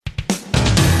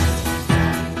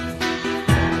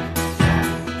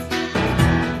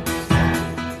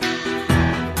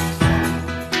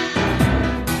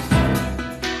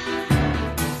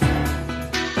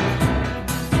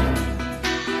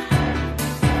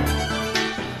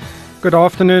Good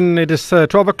afternoon. It is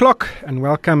 12 o'clock and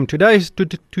welcome to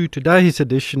today's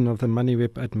edition of the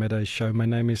MoneyWeb at Midday show. My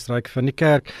name is Ryk van die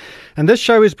Kerk and this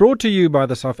show is brought to you by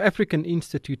the South African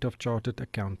Institute of Chartered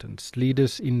Accountants,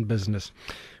 leaders in business.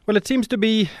 Well, it seems to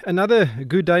be another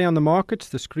good day on the markets.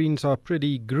 The screens are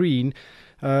pretty green.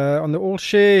 On the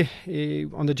all-share,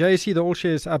 on the JSE, the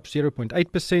all-share is up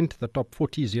 0.8%, the top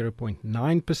 40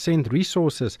 0.9%,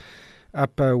 resources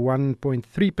up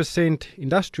 1.3%,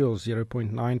 industrials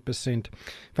 0.9%,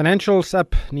 financials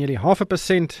up nearly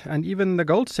 0.5%, and even the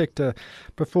gold sector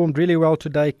performed really well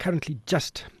today, currently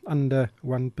just under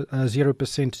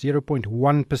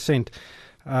 0.1%.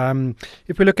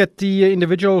 If we look at the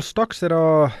individual stocks that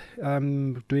are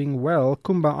doing well,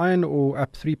 Kumba Iron Ore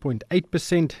up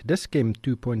 3.8%, Dis-Chem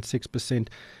 2.6%,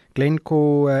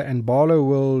 Glencore and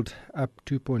Barloworld up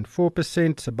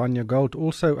 2.4%, Sibanye Gold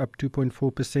also up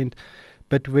 2.4%,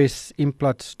 Bidvest,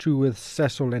 Implats, Truworths,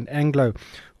 Sasol and Anglo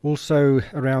also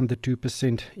around the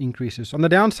 2% increases. On the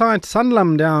downside,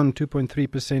 Sanlam down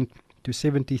 2.3% to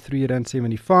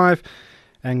 73.75.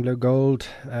 Anglo Gold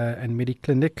and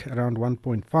Mediclinic around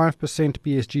 1.5%,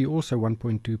 PSG also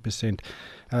 1.2%.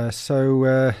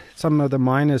 So some of the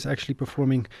miners actually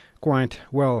performing quite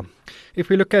well. If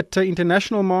we look at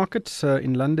international markets,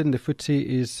 in London the FTSE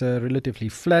is relatively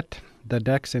flat. The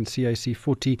DAX and CAC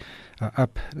 40 are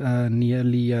up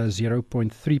nearly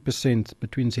 0.3%,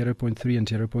 between 0.3 and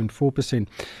 0.4%.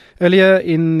 Earlier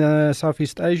in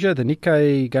Southeast Asia, the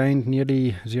Nikkei gained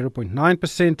nearly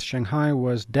 0.9%. Shanghai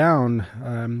was down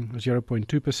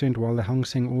 0.2%, while the Hang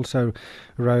Seng also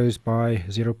rose by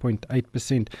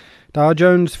 0.8%. Dow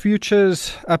Jones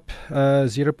futures up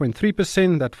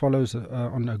 0.3%. That follows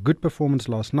on a good performance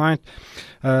last night.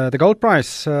 The gold price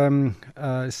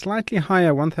slightly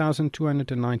higher,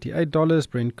 $1,298.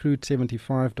 Brent crude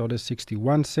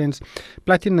 $75.61.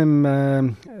 Platinum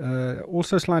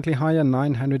also slightly higher,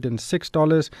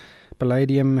 $906.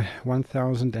 Palladium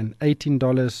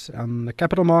 $1,018. On the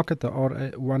capital market, the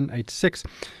R186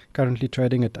 currently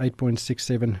trading at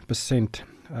 8.67%.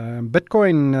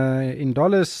 Bitcoin in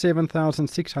dollars,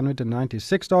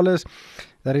 $7,696.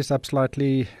 That is up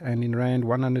slightly, and in rand,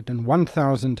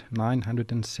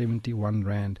 101,971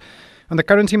 rand. On the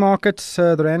currency markets,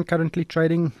 the rand currently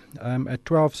trading at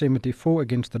 12.74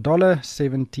 against the dollar,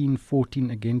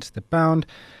 17.14 against the pound,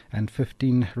 and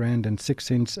 15 rand and 6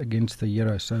 cents against the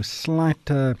euro. So slight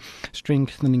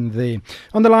strengthening there.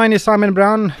 On the line is Simon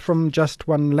Brown from Just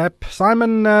One Lap.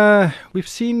 Simon, we've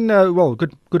seen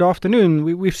good afternoon.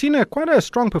 We've seen quite a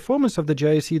strong performance of the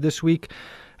JSE this week,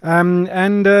 and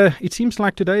it seems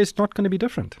like today is not going to be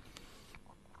different.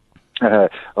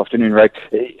 Afternoon, Ray.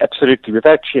 Absolutely. We've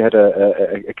actually had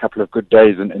a couple of good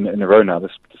days in a row now.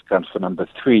 This counts for number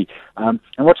 3. And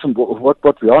what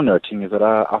we are noting is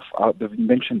that they've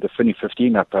mentioned the FINI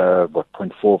 15 up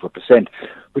 0.4%,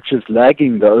 which is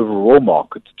lagging the overall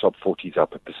market. The top 40 is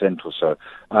up 1% or so.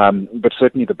 But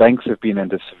certainly the banks have been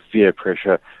under severe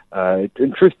pressure.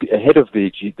 In truth, ahead of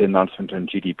the announcement on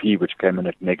GDP, which came in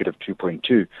at negative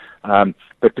 2.2,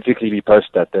 but particularly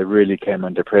post that, they really came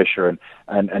under pressure,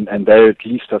 and they're at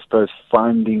least, I suppose,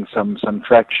 finding some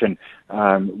traction.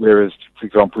 Whereas, for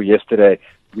example, yesterday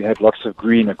we had lots of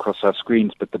green across our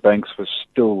screens, but the banks were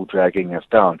still dragging us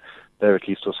down. They're at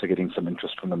least also getting some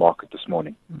interest from the market this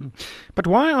morning. But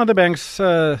why are the banks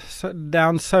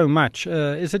down so much?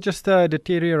 Is it just a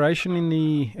deterioration in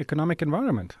the economic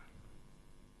environment?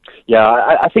 Yeah,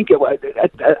 I think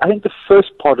the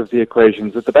first part of the equation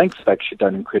is that the banks have actually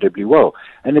done incredibly well.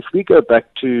 And if we go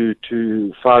back to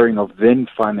firing of then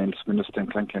Finance Minister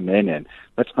Nhlanhla Nene,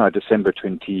 that's now December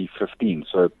 2015,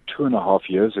 so 2.5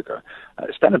 years ago.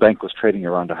 Standard Bank was trading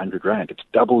around 100 Rand. It's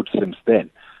doubled since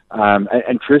then.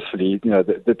 And truthfully,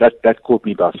 that caught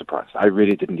me by surprise. I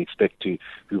really didn't expect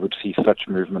we would see such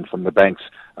movement from the banks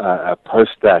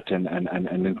post that and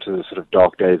into the sort of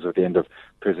dark days of the end of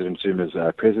President Zuma's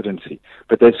presidency.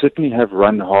 But they certainly have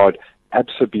run hard.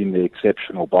 Absa being the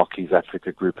exceptional, Barclays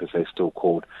Africa Group, as they're still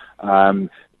called.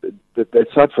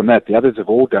 Aside from that, the others have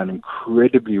all done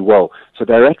incredibly well. So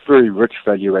they're at very rich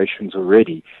valuations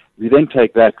already. We then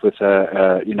take that with,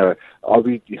 are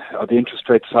the interest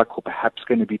rate cycle perhaps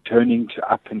going to be turning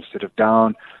to up instead of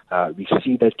down? We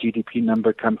see that GDP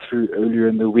number come through earlier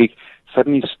in the week,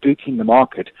 suddenly spooking the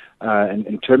market. And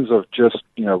in terms of just,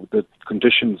 the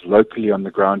conditions locally on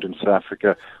the ground in South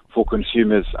Africa for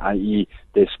consumers, i.e.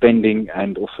 their spending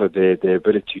and also their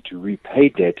ability to repay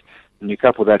debt, and you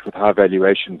couple that with high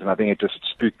valuations, and I think it just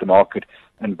spooked the market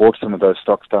and brought some of those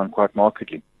stocks down quite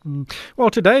markedly.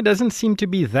 Well, today doesn't seem to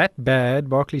be that bad.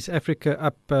 Barclays Africa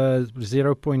up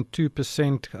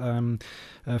 0.2%.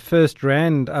 First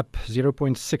Rand up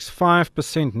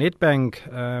 0.65%. Nedbank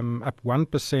up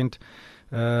 1%.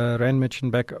 Rand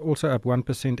Merchant Bank also up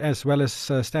 1%, as well as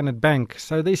Standard Bank.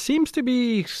 So there seems to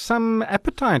be some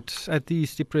appetite at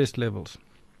these depressed levels.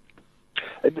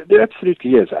 There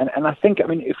absolutely is, and I think, I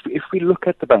mean, if we look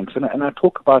at the banks, and I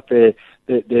talk about their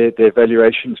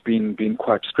valuations being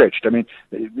quite stretched. I mean,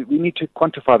 we need to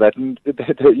quantify that. And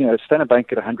Standard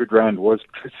Bank at 100 Rand was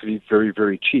truthfully very,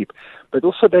 very cheap, but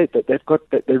also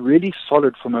they're really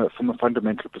solid from a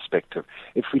fundamental perspective.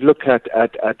 If we look at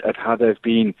how they've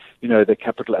been, their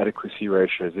capital adequacy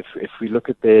ratios, if we look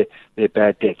at their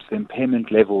bad debts, the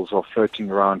impairment levels are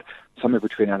floating around somewhere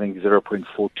between, I think,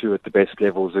 0.42 at the best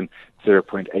levels and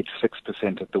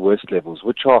 0.86% at the worst levels,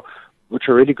 which are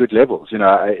really good levels.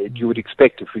 You would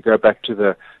expect, if we go back to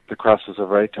the crisis of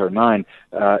 2009,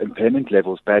 impairment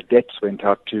levels, bad debts went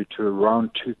out to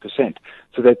around 2%.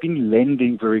 So they've been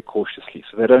lending very cautiously,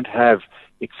 so they don't have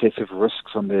excessive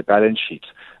risks on their balance sheets.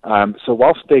 So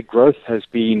whilst their growth has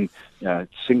been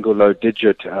single low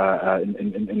digit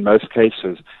in most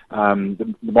cases,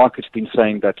 the market's been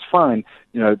saying that's fine.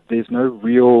 There's no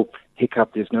real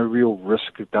hiccup, there's no real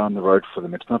risk down the road for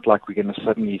them. It's not like we're going to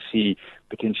suddenly see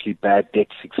potentially bad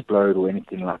debts explode or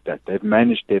anything like that. They've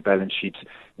managed their balance sheets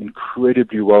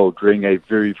incredibly well during a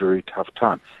very, very tough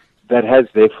time. That has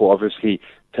therefore obviously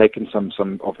taken some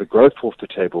of the growth off the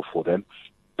table for them,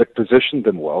 but positioned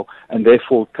them well, and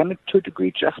therefore kind of to a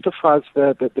degree justifies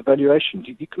the valuation.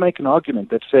 You can make an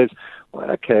argument that says, well,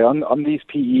 okay, on these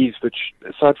PEs, which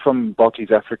aside from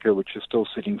Barclays Africa, which is still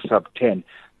sitting sub 10,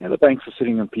 the banks are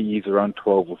sitting on PEs around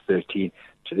 12 or 13,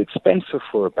 which is expensive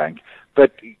for a bank.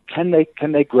 But can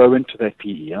they grow into that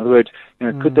PE? In other words,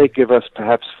 could they give us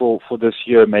perhaps for this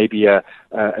year maybe an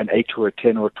 8 or a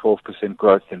 10 or a 12%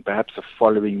 growth, and perhaps the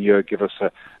following year give us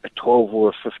a 12 or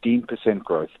a 15%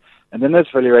 growth? And then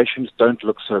those valuations don't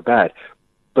look so bad.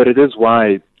 But it is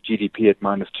why GDP at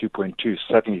minus 2.2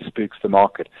 suddenly spooks the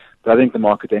market. But I think the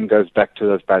market then goes back to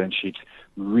those balance sheets,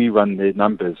 rerun their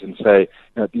numbers and say,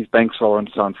 these banks are on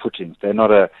sound footing. They're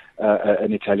not an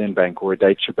Italian bank or a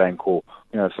Deutsche Bank or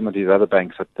some of these other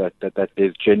banks that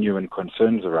there's genuine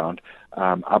concerns around.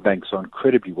 Our banks are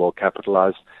incredibly well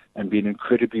capitalized and been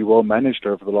incredibly well managed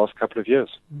over the last couple of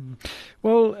years.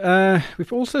 Well,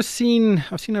 we've also I've seen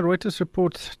a Reuters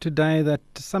report today that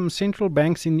some central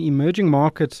banks in emerging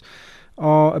markets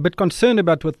are a bit concerned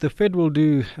about what the Fed will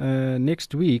do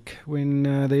next week when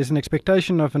there's an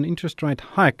expectation of an interest rate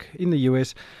hike in the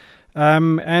US.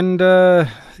 There's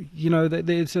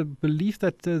a belief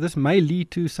that this may lead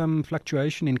to some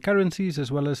fluctuation in currencies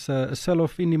as well as a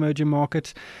sell-off in emerging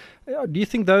markets. Do you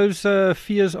think those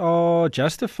fears are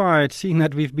justified, seeing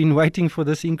that we've been waiting for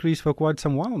this increase for quite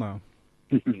some while now?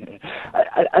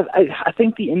 I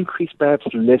think the increase perhaps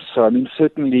less so. I mean,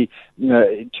 certainly,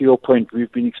 to your point,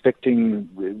 we've been expecting,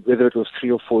 whether it was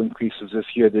 3 or 4 increases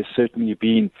this year, there's certainly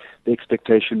been the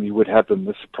expectation we would have them.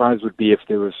 The surprise would be if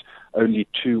there was only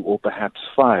 2 or perhaps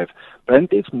 5. But I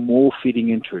think there's more feeding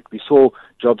into it. We saw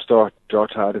jobs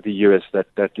data out of the US that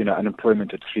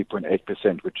unemployment at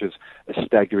 3.8%, which is a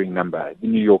staggering number. The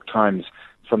New York Times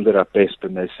summed it up best,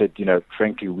 and they said,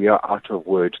 frankly, we are out of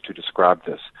words to describe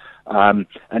this. And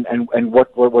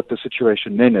what the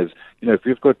situation then is, if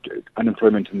we've got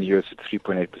unemployment in the US at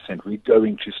 3.8%, we're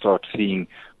going to start seeing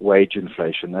wage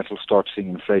inflation. That will start seeing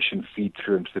inflation feed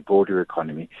through into the broader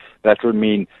economy. That will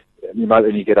mean we might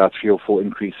only get our 3 or 4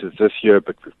 increases this year,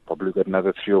 but we've probably got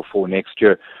another 3 or 4 next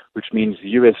year, which means the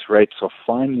US rates are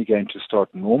finally going to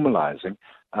start normalizing.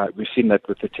 We've seen that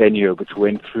with the 10-year, which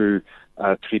went through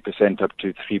 3% up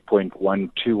to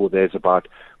 3.12 or there's about,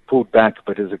 pulled back,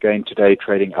 but is again today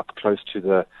trading up close to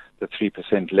the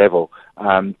 3% level.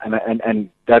 And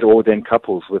that all then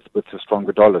couples with the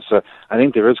stronger dollar. So I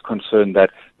think there is concern that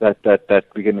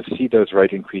we're going to see those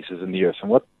rate increases in the US. And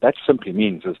what that simply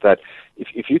means is that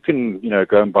if you can,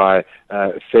 go and buy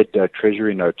Fed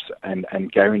Treasury notes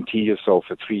and guarantee yourself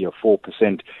a 3 or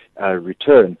 4%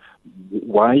 return,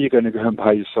 why are you going to go and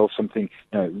buy yourself something,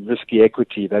 risky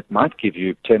equity that might give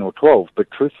you 10 or 12,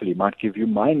 but truthfully might give you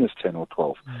minus 10 or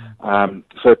 12?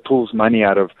 So it pulls money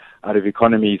out of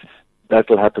economies. That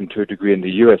will happen to a degree in the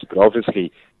US, but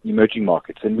obviously emerging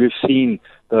markets. And we've seen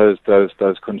those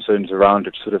concerns around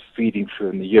it sort of feeding through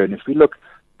in the year. And if we look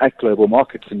at global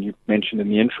markets, and you mentioned in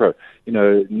the intro,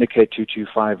 Nikkei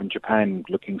 225 in Japan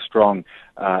looking strong,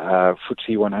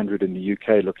 FTSE 100 in the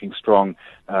UK looking strong,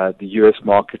 the US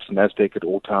markets, Nasdaq at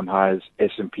all-time highs,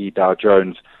 S&P, Dow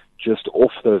Jones just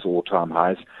off those all-time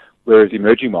highs. whereas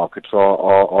emerging markets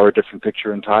are a different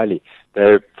picture entirely.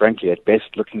 They're, frankly, at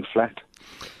best looking flat.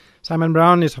 Simon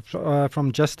Brown is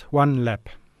from Just One Lap.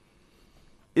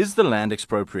 Is the land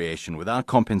expropriation without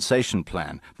compensation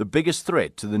plan the biggest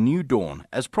threat to the new dawn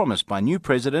as promised by new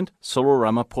President Cyril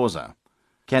Ramaphosa?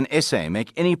 Can SA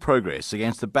make any progress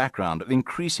against the background of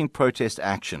increasing protest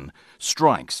action,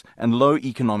 strikes and low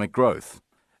economic growth?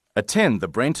 Attend the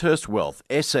Brenthurst Wealth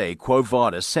SA Quo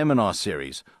Vadis seminar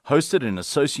series hosted in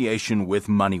association with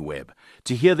MoneyWeb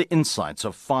to hear the insights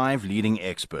of 5 leading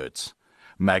experts.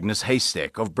 Magnus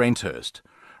Haystack of Brenthurst,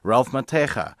 Ralph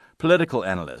Mateja, political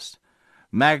analyst,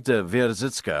 Magda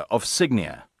Wierzicka of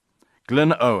Signia,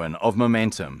 Glyn Owen of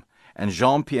Momentum, and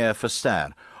Jean-Pierre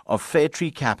Verster of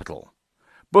Fairtree Capital.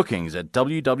 Bookings at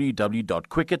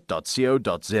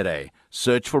www.quicket.co.za.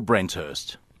 Search for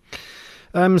Brenthurst.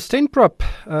 Stenprop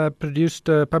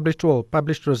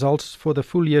published results for the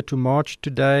full year to March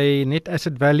today. Net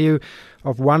asset value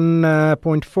of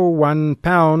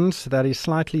 £1.41. That is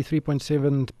slightly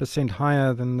 3.7%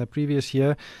 higher than the previous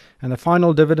year. And a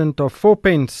final dividend of 4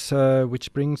 pence,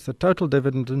 which brings the total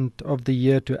dividend of the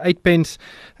year to 8 pence.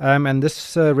 And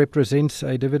this represents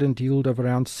a dividend yield of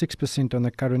around 6% on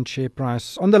the current share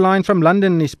price. On the line from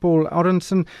London is Paul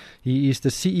Aronson. He is the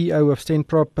CEO of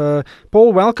Stenprop.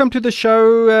 Paul, welcome to the show.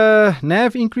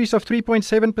 NAV increase of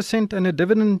 3.7% and a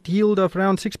dividend yield of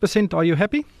around 6%. Are you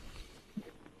happy?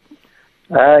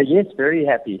 Yes, very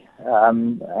happy.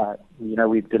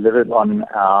 We've delivered on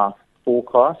our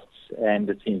forecasts, and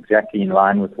it's exactly in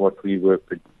line with what we were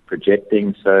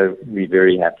projecting, so we're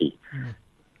very happy.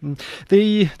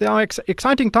 There are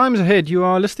exciting times ahead. You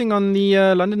are listing on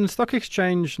the London Stock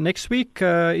Exchange next week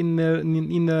in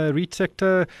the REIT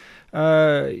sector.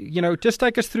 Just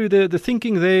take us through the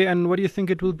thinking there, and what do you think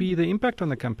it will be the impact on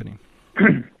the company?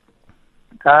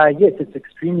 Yes, it's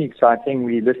extremely exciting.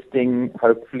 We're listing,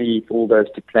 hopefully, if all goes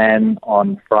to plan,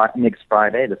 on next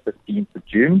Friday, the 15th of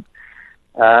June.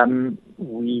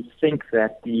 We think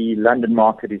that the London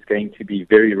market is going to be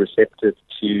very receptive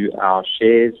to our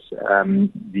shares.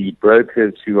 The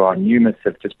brokers who are Numis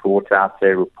have just brought out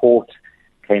their report,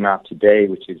 came out today,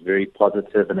 which is very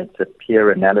positive, and it's a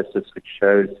peer analysis which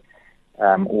shows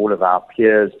all of our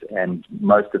peers, and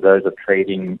most of those are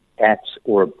trading at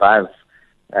or above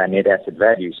net asset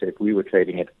value. So if we were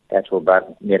trading at or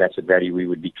above net asset value, we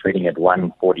would be trading at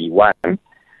 141,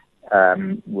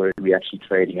 whereas we're actually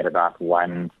trading at about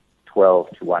 112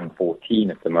 to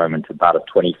 114 at the moment, about a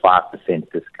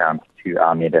 25% discount to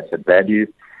our net asset value.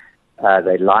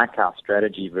 They like our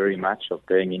strategy very much of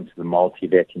going into the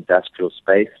multi-let industrial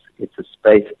space. It's a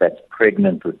space that's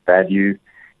pregnant with value,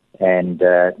 and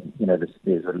there's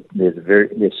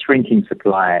shrinking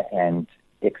supply and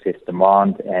excess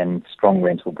demand and strong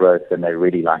rental growth, and they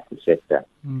really like the sector.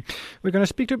 We're going to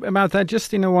speak about that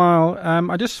just in a while.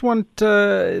 I just want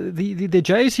the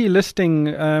JSE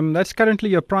listing, that's currently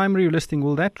your primary listing.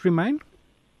 Will that remain?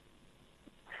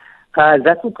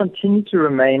 That will continue to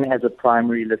remain as a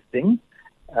primary listing.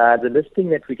 The listing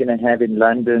that we're going to have in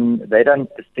London, they don't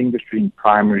distinguish between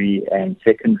primary and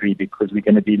secondary because we're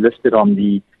going to be listed on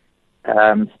the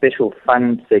special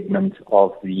fund segment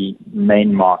of the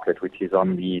main market, which is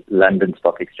on the London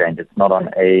Stock Exchange. It's not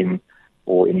on AIM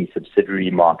or any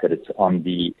subsidiary market. It's on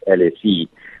the LSE.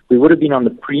 We would have been on the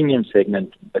premium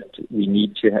segment, but we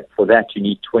need to for that you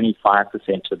need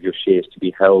 25% of your shares to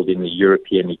be held in the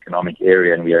European Economic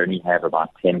Area, and we only have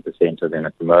about 10% of them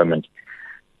at the moment.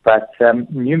 But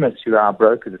Numis, who are our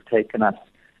brokers, have taken us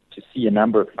to see a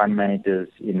number of fund managers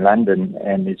in London,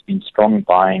 and there's been strong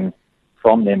buying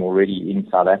from them already in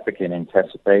South Africa in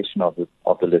anticipation of the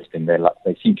listing. They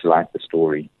seem to like the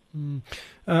story.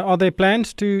 Are there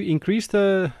plans to increase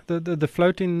the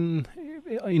float in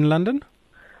London?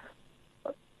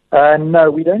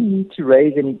 No, we don't need to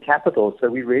raise any capital.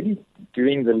 So we're really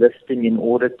doing the listing in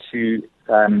order to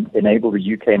enable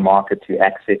the UK market to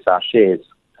access our shares.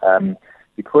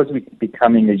 Because we're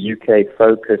becoming a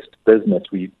UK-focused business,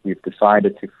 we've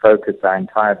decided to focus our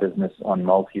entire business on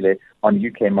UK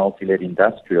multi-let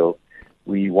industrial.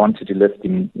 We wanted to list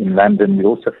in London. We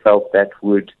also felt that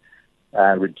would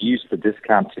reduce the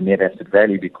discount to net asset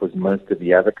value because most of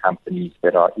the other companies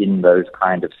that are in those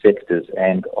kind of sectors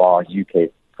and are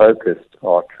UK-focused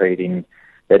are trading.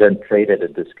 They don't trade at a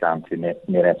discount to net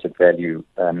asset value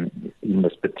in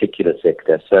this particular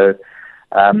sector. So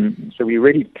we're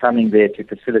really coming there to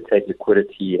facilitate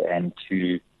liquidity and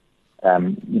to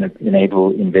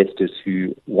enable investors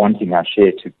who wanting our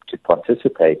share to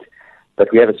participate.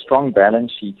 But we have a strong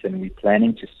balance sheet, and we're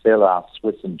planning to sell our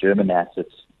Swiss and German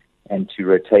assets and to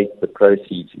rotate the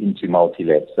proceeds into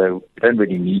multi-let. So we don't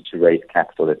really need to raise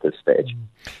capital at this stage.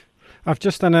 I've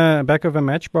just done a back of a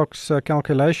Matchbox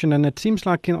calculation, and it seems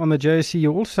like on the JSE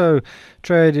you also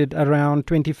traded around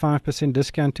 25%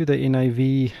 discount to the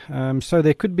NAV. So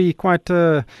there could be quite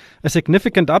a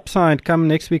significant upside come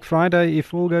next week Friday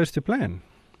if all goes to plan.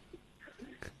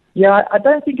 Yeah, I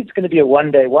don't think it's going to be a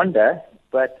one-day wonder,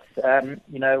 but,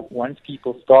 once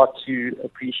people start to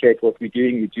appreciate what we're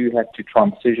doing, we do have to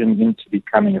transition into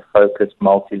becoming a focused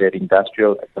multi-let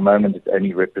industrial. At the moment, it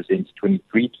only represents 23%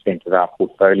 of our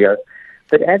portfolio.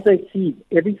 But as they see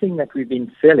everything that we've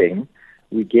been selling,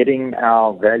 we're getting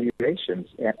our valuations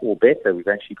or better. We've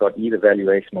actually got either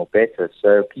valuation or better.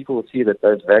 So people will see that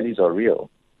those values are real.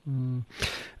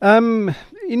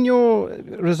 In your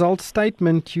results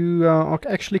statement, you are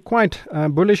actually quite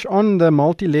bullish on the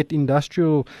multi-let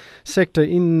industrial sector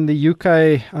in the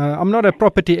UK. I'm not a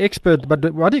property expert,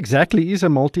 but what exactly is a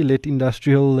multi-let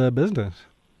industrial business?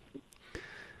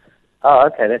 Oh,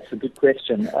 okay, that's a good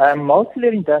question.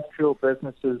 Multi-let industrial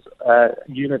businesses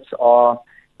units are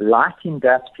light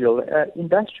industrial.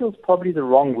 Industrial is probably the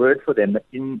wrong word for them.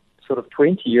 In sort of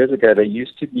 20 years ago, they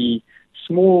used to be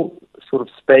small sort of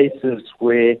spaces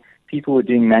where people were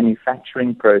doing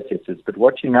manufacturing processes. But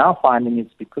what you're now finding is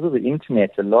because of the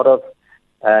internet, a lot of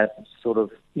sort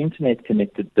of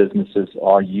internet-connected businesses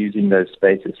are using those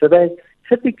spaces. So they're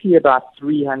typically about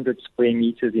 300 square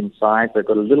meters in size. They've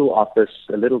got a little office,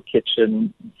 a little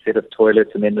kitchen, set of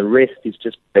toilets, and then the rest is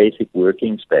just basic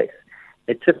working space.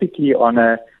 They're typically on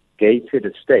a gated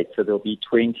estate, so there'll be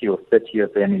 20 or 30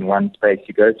 of them in one space.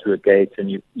 You go through a gate, and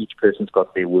each person's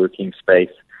got their working space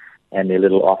and their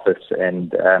little office,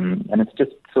 and it's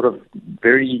just sort of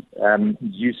very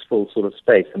useful sort of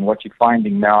space. And what you're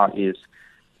finding now is,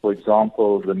 for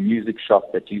example, the music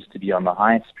shop that used to be on the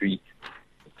high street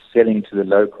selling to the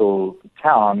local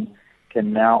town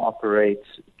can now operate,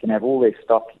 can have all their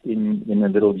stock in a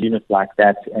little unit like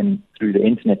that, and through the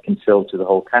internet can sell to the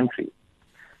whole country.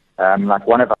 Like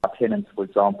one of our tenants, for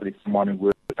example, is someone who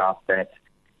works out that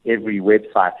every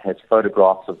website has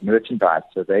photographs of merchandise.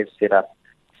 So they've set up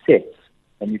sets,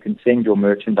 and you can send your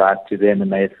merchandise to them,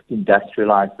 and they've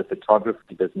industrialized the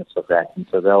photography business of that. And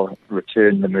so they'll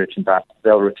return the merchandise,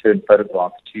 they'll return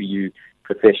photographs to you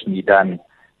professionally done,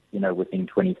 within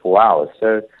 24 hours.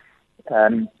 So,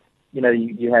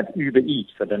 you have Uber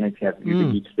Eats. I don't know if you have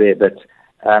Uber Eats there, but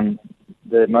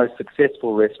the most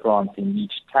successful restaurants in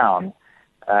each town,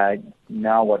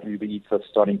 now what Uber Eats are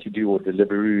starting to do, or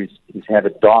Deliveroo, is have a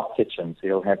dark kitchen. So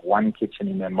you'll have one kitchen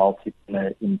in a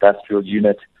industrial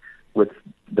unit with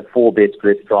the 4 best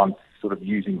restaurants sort of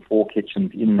using 4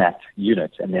 kitchens in that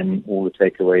unit, and then all the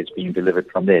takeaways being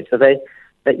delivered from there. So they're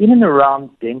in and around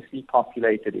densely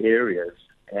populated areas,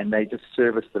 and they just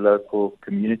service the local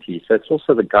community. So it's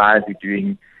also the guys who are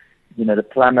doing, the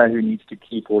plumber who needs to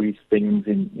keep all these things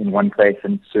in one place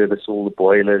and service all the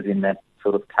boilers in that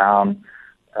sort of town.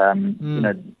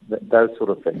 Those sort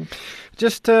of things.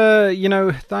 Just,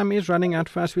 time is running out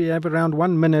for us. We have around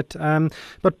 1 minute.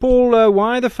 But Paul,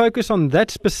 why the focus on that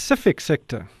specific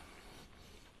sector?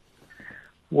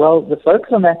 Well, the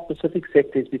focus on that specific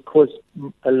sector is because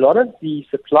a lot of the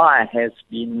supply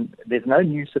there's no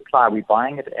new supply. We're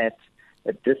buying it at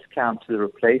a discount to the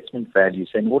replacement value.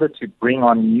 So in order to bring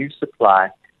on new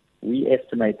supply, we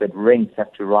estimate that rents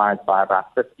have to rise by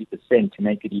about 50% to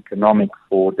make it economic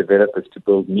for developers to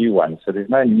build new ones. So there's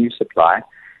no new supply.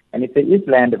 And if there is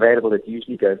land available, it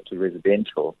usually goes to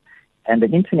residential. And the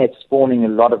internet's spawning a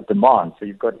lot of demand. So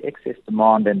you've got excess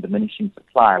demand and diminishing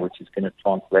supply, which is going to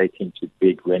translate into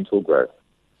big rental growth.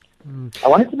 I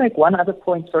wanted to make one other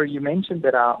point. Sorry, you mentioned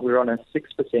that we're on a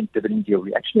 6% dividend yield.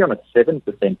 We're actually on a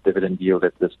 7% dividend yield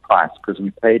at this price because we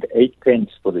paid 8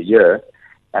 pence for the year,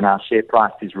 and our share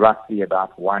price is roughly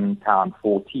about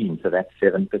 £1.14, so that's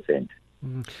 7%.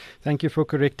 Thank you for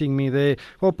correcting me there.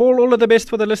 Well, Paul, all of the best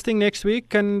for the listing next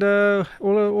week, and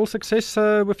all success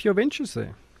with your ventures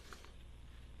there.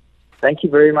 Thank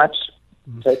you very much.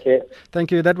 Take care.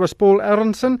 Thank you. That was Paul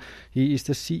Aronson. He is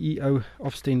the CEO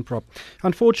of Stenprop.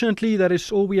 Unfortunately, that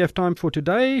is all we have time for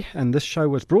today, and this show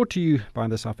was brought to you by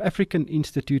the South African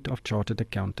Institute of Chartered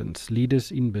Accountants,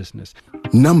 leaders in business.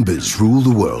 Numbers rule the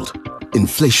world.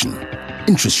 Inflation,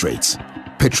 interest rates,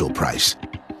 petrol price.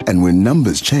 And when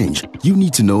numbers change, you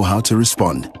need to know how to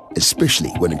respond, especially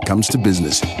when it comes to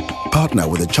business. Partner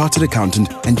with a chartered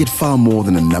accountant and get far more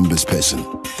than a numbers person.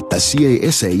 A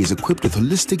CASA is equipped with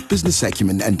holistic business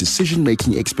acumen and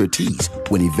decision-making expertise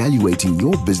when evaluating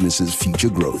your business's future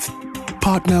growth.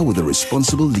 Partner with a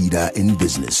responsible leader in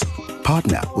business.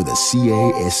 Partner with a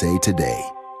CASA today.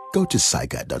 Go to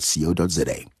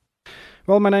syca.co.za.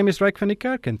 Well, my name is Ryk van die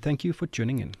Kerk, and thank you for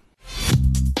tuning in.